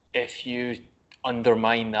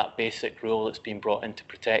undermine that basic rule that's been brought in to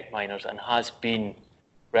protect minors and has been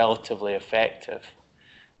relatively effective,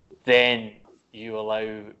 then you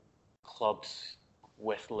allow clubs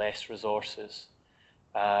with less resources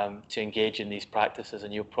to engage in these practices,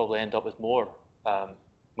 and you'll probably end up with more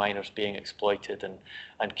minors being exploited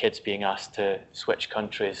and kids being asked to switch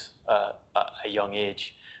countries at a young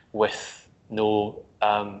age with no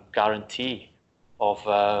guarantee of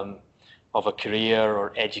a career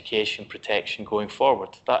or education protection going forward.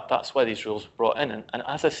 That's why these rules were brought in. And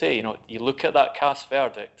as I say, you look at that cast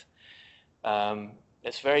verdict,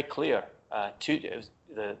 it's very clear.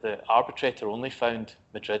 The arbitrator only found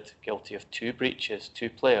Madrid guilty of 2 breaches, 2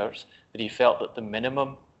 players, but he felt that the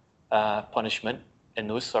minimum punishment in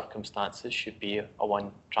those circumstances should be a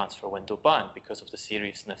 1 transfer window ban because of the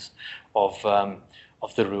seriousness of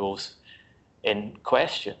the rules in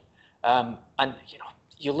question. And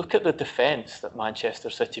you look at the defence that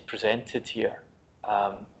Manchester City presented here,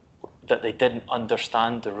 that they didn't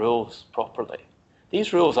understand the rules properly.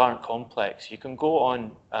 These rules aren't complex. You can go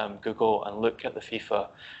on Google and look at the FIFA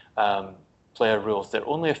player rules. They're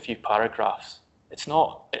only a few paragraphs. It's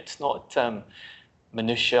not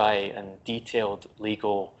minutiae and detailed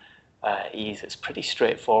legal ease. It's pretty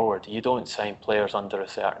straightforward. You don't sign players under a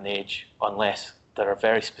certain age unless there are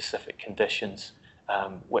very specific conditions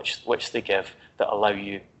which they give that allow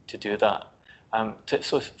you to do that.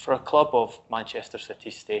 So for a club of Manchester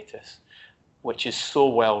City's status, which is so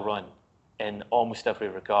well run in almost every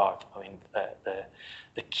regard, I mean,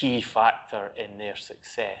 the key factor in their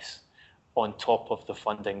success, on top of the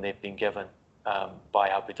funding they've been given by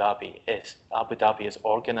Abu Dhabi has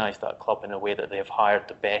organised that club in a way that they have hired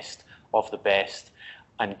the best of the best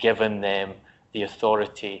and given them the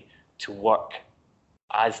authority to work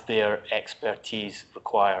as their expertise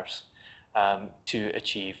requires to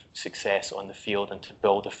achieve success on the field and to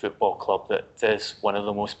build a football club that is one of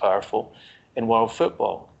the most powerful in world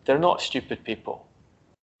football. They're not stupid people.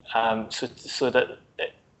 So that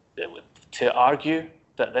to argue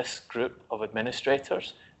that this group of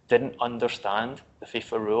administrators didn't understand the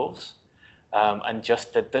FIFA rules and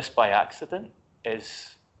just did this by accident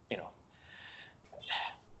is,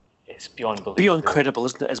 it's beyond belief. Beyond credible,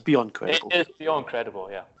 isn't it? It's beyond credible. It is beyond credible,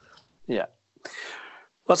 yeah. Yeah.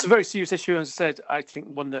 Well, it's a very serious issue. As I said, I think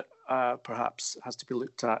one that perhaps has to be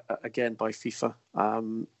looked at again by FIFA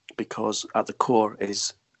because at the core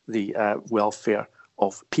is the welfare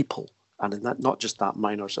of people, and in that, not just that,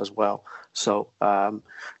 minors as well. So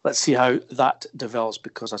let's see how that develops,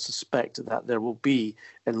 because I suspect that there will be,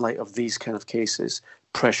 in light of these kind of cases,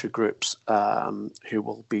 pressure groups who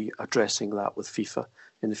will be addressing that with FIFA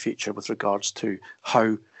in the future with regards to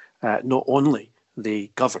how not only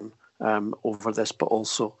they govern over this, but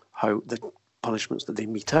also how the punishments that they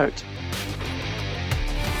mete out.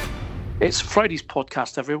 It's Friday's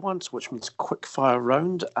podcast, everyone, which means quick fire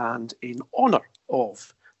round, and in honour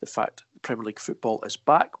of the fact Premier League football is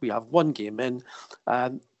back, we have one game in.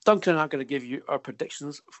 Duncan and I are going to give you our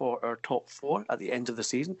predictions for our top four at the end of the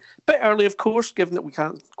season. A bit early, of course, given that we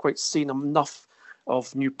can't quite see enough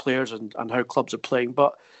of new players and how clubs are playing.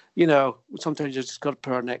 But, sometimes you just got to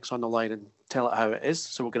put our necks on the line and tell it how it is.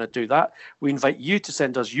 So we're going to do that. We invite you to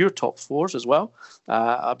send us your top fours as well.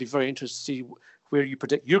 I'll be very interested to see where you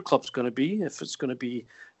predict your club's going to be, if it's going to be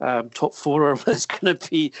top four or if it's going to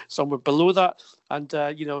be somewhere below that. And,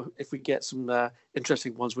 if we get some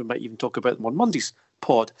interesting ones, we might even talk about them on Monday's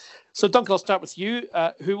pod. So, Duncan, I'll start with you.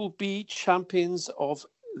 Who will be champions of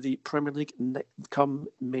the Premier League come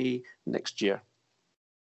May next year?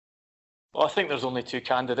 Well, I think there's only two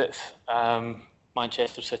candidates,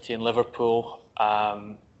 Manchester City and Liverpool.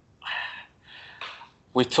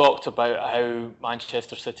 We talked about how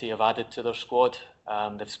Manchester City have added to their squad.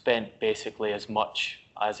 They've spent basically as much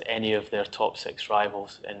as any of their top six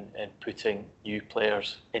rivals in putting new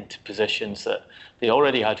players into positions that they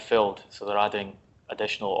already had filled. So they're adding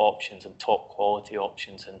additional options and top quality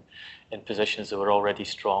options in positions that were already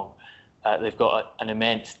strong. They've got an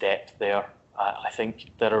immense depth there. I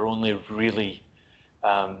think there are only really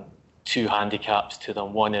two handicaps to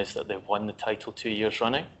them. One is that they've won the title 2 years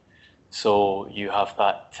running. So you have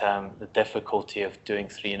that, the difficulty of doing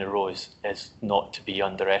three in a row is not to be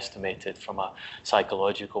underestimated from a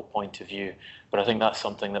psychological point of view. But I think that's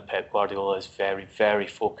something that Pep Guardiola is very, very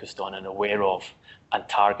focused on and aware of and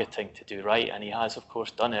targeting to do right. And he has, of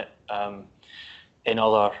course, done it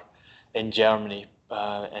in Germany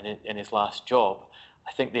in his last job.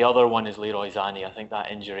 I think the other one is Leroy Sané. I think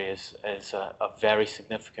that injury is a very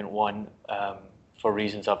significant one for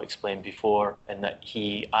reasons I've explained before, in that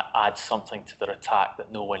he adds something to their attack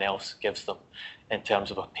that no one else gives them in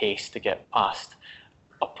terms of a pace to get past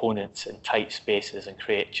opponents in tight spaces and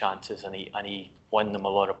create chances. And he won them a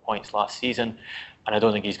lot of points last season. And I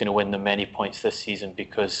don't think he's going to win them many points this season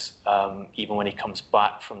because even when he comes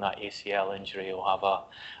back from that ACL injury, he'll have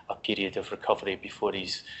a period of recovery before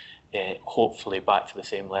he's hopefully back to the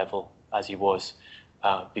same level as he was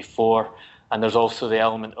before. And there's also the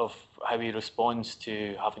element of how he responds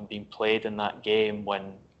to having been played in that game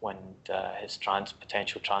when his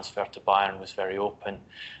potential transfer to Bayern was very open,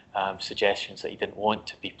 suggestions that he didn't want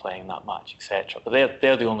to be playing that match, etc. But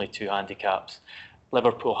they're the only two handicaps.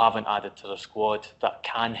 Liverpool haven't added to their squad. That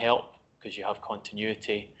can help because you have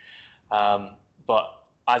continuity. But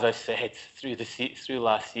as I said, through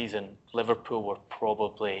last season, Liverpool were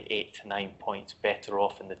probably 8 to 9 points better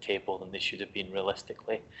off in the table than they should have been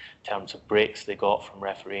realistically, in terms of breaks they got from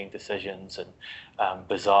refereeing decisions and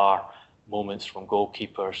bizarre moments from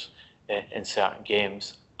goalkeepers in certain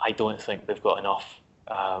games. I don't think they've got enough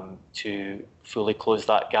to fully close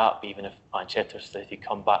that gap, even if Manchester City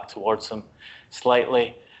come back towards them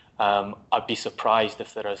slightly. I'd be surprised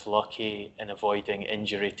if they're as lucky in avoiding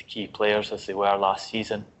injury to key players as they were last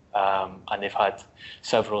season. And they've had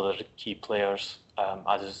several of the key players,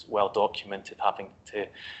 as is well documented, having to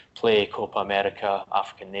play Copa America,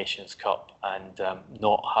 African Nations Cup, and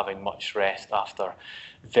not having much rest after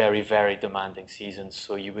very, very demanding seasons.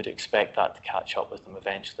 So you would expect that to catch up with them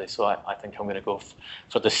eventually. So I think I'm going to go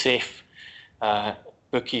for the safe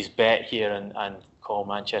bookies bet here and call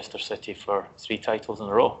Manchester City for 3 titles in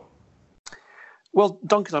a row. Well,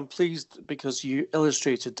 Duncan, I'm pleased because you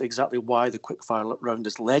illustrated exactly why the quickfire round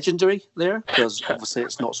is legendary there, because obviously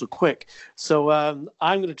it's not so quick. So I'm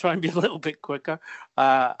going to try and be a little bit quicker.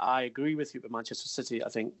 I agree with you with Manchester City. I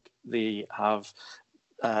think they have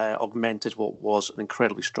augmented what was an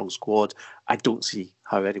incredibly strong squad. I don't see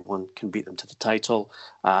how anyone can beat them to the title.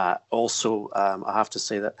 Also, I have to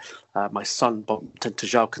say that my son bumped into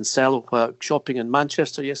João Cancelo while shopping in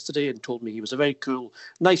Manchester yesterday and told me he was a very cool,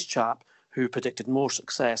 nice chap who predicted more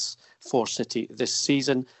success for City this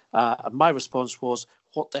season. And my response was,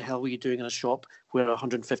 what the hell were you doing in a shop where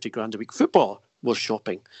 150 grand a week footballer was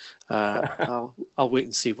shopping? I'll wait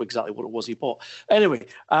and see exactly what it was he bought. Anyway,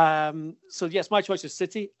 so yes, my choice is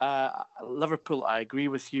City. Liverpool, I agree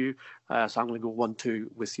with you. So I'm going to go 1-2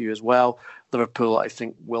 with you as well. Liverpool, I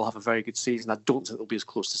think, will have a very good season. I don't think they'll be as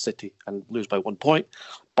close to City and lose by 1 point.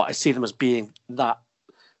 But I see them as being that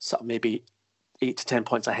sort of maybe 8 to 10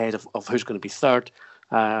 points ahead of who's going to be third.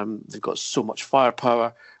 They've got so much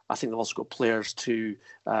firepower. I think they've also got players who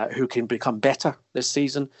can become better this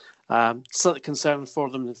season. Slightly concerned for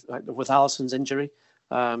them with Alisson's injury,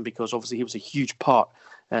 because obviously he was a huge part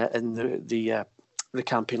in the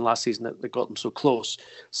campaign last season that got them so close.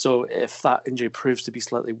 So if that injury proves to be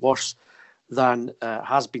slightly worse than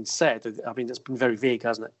has been said, I mean, it's been very vague,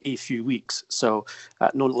 hasn't it? A few weeks. So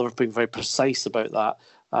no Liverpool being very precise about that.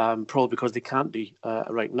 Probably because they can't be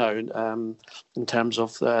right now in terms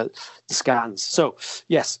of the scans. So,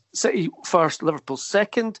 yes, City first, Liverpool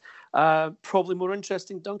second. Probably more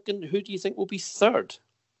interesting, Duncan. Who do you think will be third?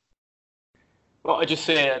 Well, I just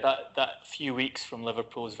say that few weeks from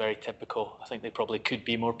Liverpool is very typical. I think they probably could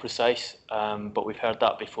be more precise, but we've heard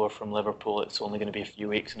that before from Liverpool. It's only going to be a few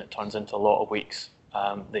weeks, and it turns into a lot of weeks.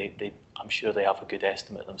 I'm sure they have a good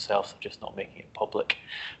estimate themselves. They're just not making it public.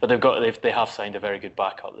 But they have signed a very good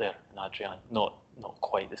backup there in Adrian. Not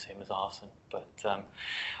quite the same as Alisson, but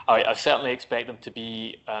I certainly expect them to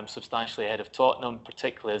be substantially ahead of Tottenham,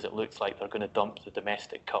 particularly as it looks like they're going to dump the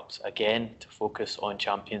domestic cups again to focus on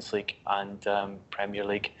Champions League and Premier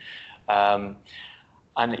League. And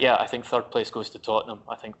yeah, I think third place goes to Tottenham.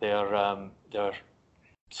 I think they're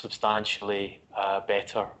substantially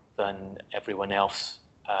better than everyone else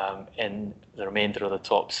in the remainder of the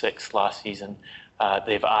top six last season.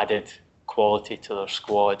 They've added quality to their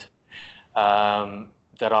squad.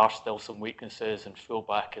 There are still some weaknesses, and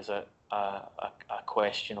fullback is a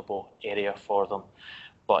questionable area for them.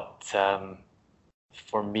 But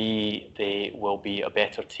for me, they will be a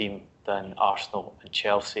better team than Arsenal and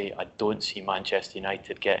Chelsea. I don't see Manchester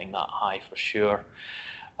United getting that high for sure.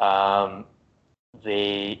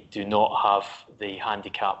 They do not have the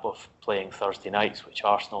handicap of playing Thursday nights, which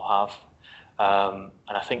Arsenal have,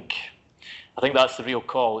 and I think that's the real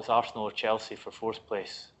call. It's Arsenal or Chelsea for fourth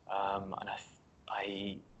place, and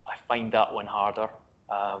I find that one harder,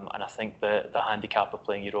 and I think the handicap of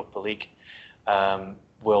playing Europa League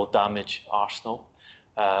will damage Arsenal.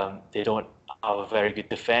 They don't have a very good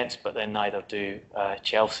defence, but then neither do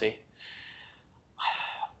Chelsea.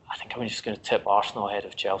 I think I'm just going to tip Arsenal ahead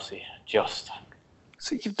of Chelsea.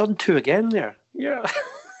 So you've done two again there. Yeah.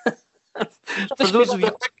 For those of you,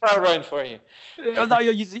 around for you. No,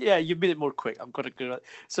 you made it more quick. I'm going to go.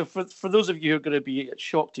 So for those of you who are going to be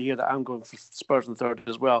shocked to hear that I'm going for Spurs in third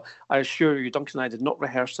as well, I assure you, Duncan and I did not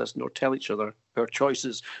rehearse this nor tell each other our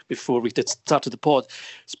choices before we started the pod.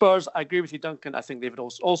 Spurs, I agree with you, Duncan. I think they've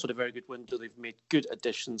also had a very good window. They've made good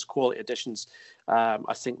additions, quality additions.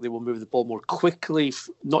 I think they will move the ball more quickly,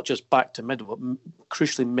 not just back to middle, but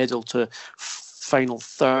crucially middle to final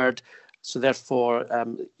third. So therefore,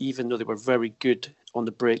 even though they were very good on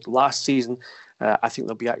the break last season, I think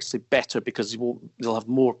they'll be actually better because they'll have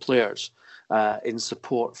more players in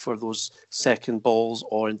support for those second balls,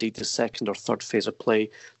 or indeed the second or third phase of play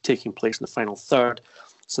taking place in the final third.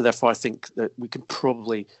 So therefore, I think that we can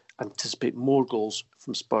probably anticipate more goals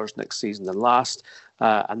from Spurs next season than last,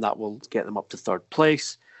 and that will get them up to third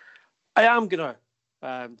place. I am going to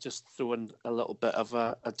just throw in a little bit of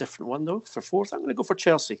a different one, though, for fourth. I'm going to go for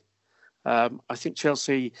Chelsea. I think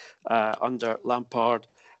Chelsea, under Lampard,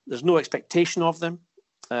 there's no expectation of them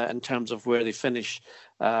in terms of where they finish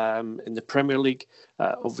in the Premier League.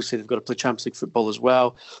 Obviously, they've got to play Champions League football as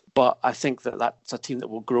well. But I think that's a team that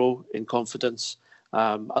will grow in confidence.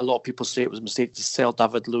 A lot of people say it was a mistake to sell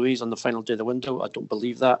David Luiz on the final day of the window. I don't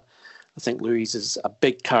believe that. I think Luiz is a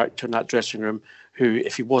big character in that dressing room who,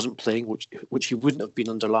 if he wasn't playing, which he wouldn't have been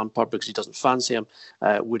under Lampard because he doesn't fancy him,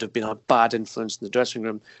 would have been a bad influence in the dressing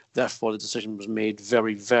room. Therefore, the decision was made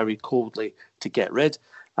very, very coldly to get rid.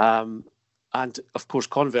 And, of course,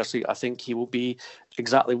 conversely, I think he will be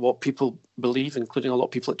exactly what people believe, including a lot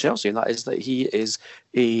of people at Chelsea, and that is that he is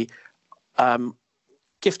a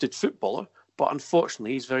gifted footballer, but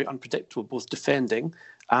unfortunately he's very unpredictable, both defending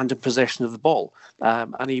and in possession of the ball.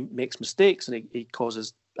 And he makes mistakes, and he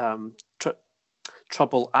causes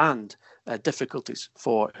trouble and difficulties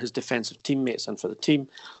for his defensive teammates and for the team.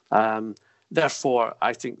 Therefore,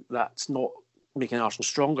 I think that's not making Arsenal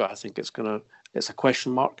stronger. I think it's a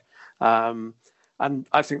question mark. And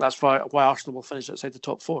I think that's why Arsenal will finish outside the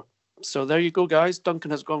top 4. So there you go, guys. Duncan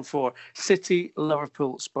has gone for City,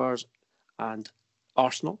 Liverpool, Spurs and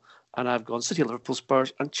Arsenal. And I've gone City, Liverpool,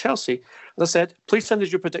 Spurs and Chelsea. As I said, please send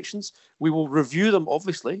us your predictions. We will review them,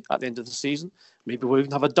 obviously, at the end of the season. Maybe we'll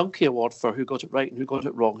even have a Donkey Award for who got it right and who got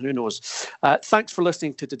it wrong. Who knows? Thanks for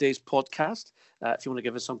listening to today's podcast. If you want to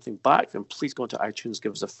give us something back, then please go into iTunes,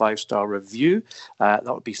 give us a 5-star review. That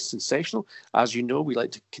would be sensational. As you know, we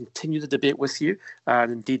like to continue the debate with you.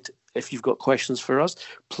 And indeed, if you've got questions for us,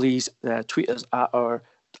 please tweet us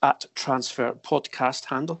at Transfer Podcast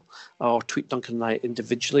handle, or tweet Duncan and I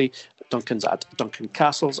individually. Duncan's at Duncan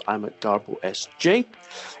Castles. I'm at Garbo SJ.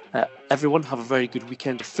 Everyone have a very good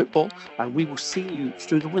weekend of football, and we will see you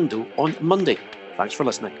through the window on Monday. Thanks for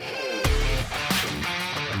listening.